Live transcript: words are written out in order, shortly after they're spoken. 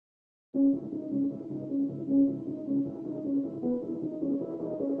I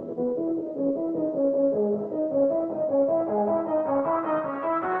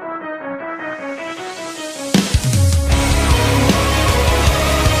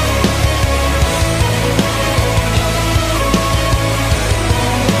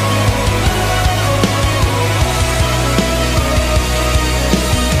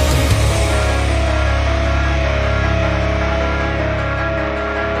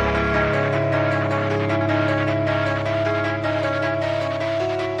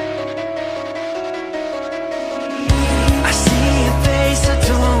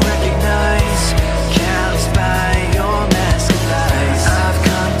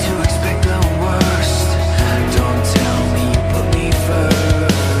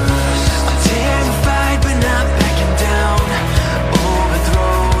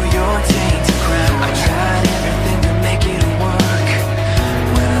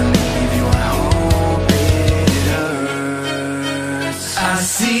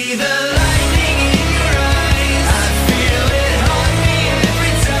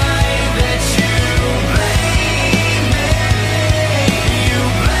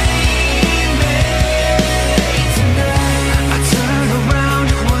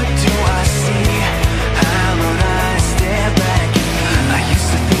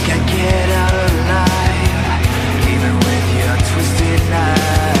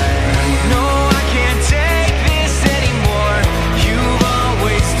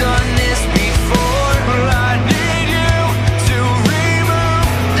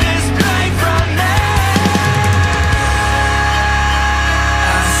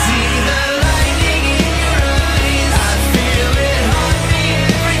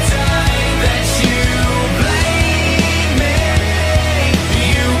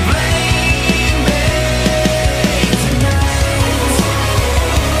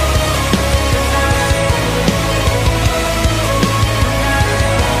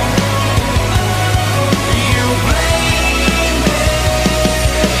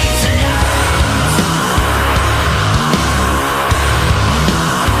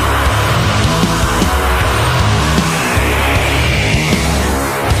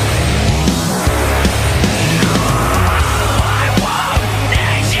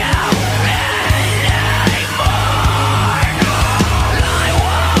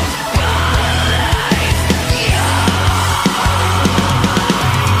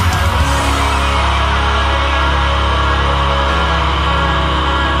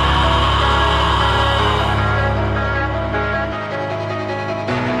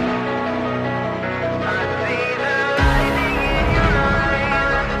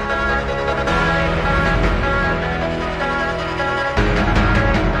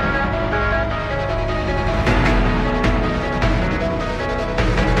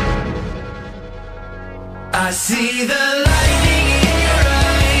see the lightning in your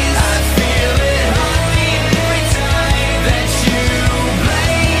eyes. I feel it haunt me every time that you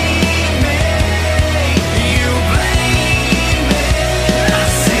blame me. You blame me. I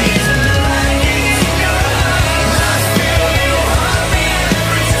see the lightning in your eyes. I feel you haunt me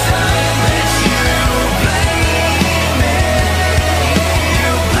every time that you blame me.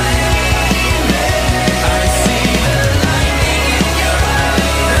 You blame me. I see the lightning in your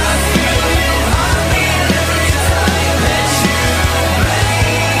eyes. I feel you haunt me every time that you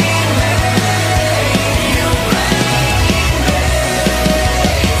blame me. You blame me.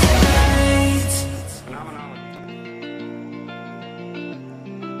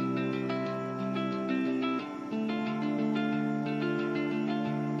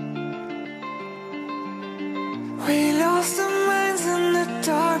 We lost our minds in the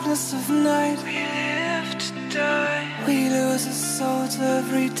darkness of night. We live to die. We lose our souls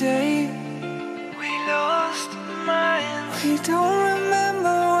every day. We lost our minds. We don't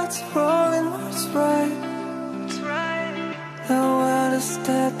remember what's wrong and what's right. The world is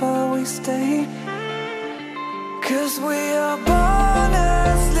dead but we stay. 'Cause we are born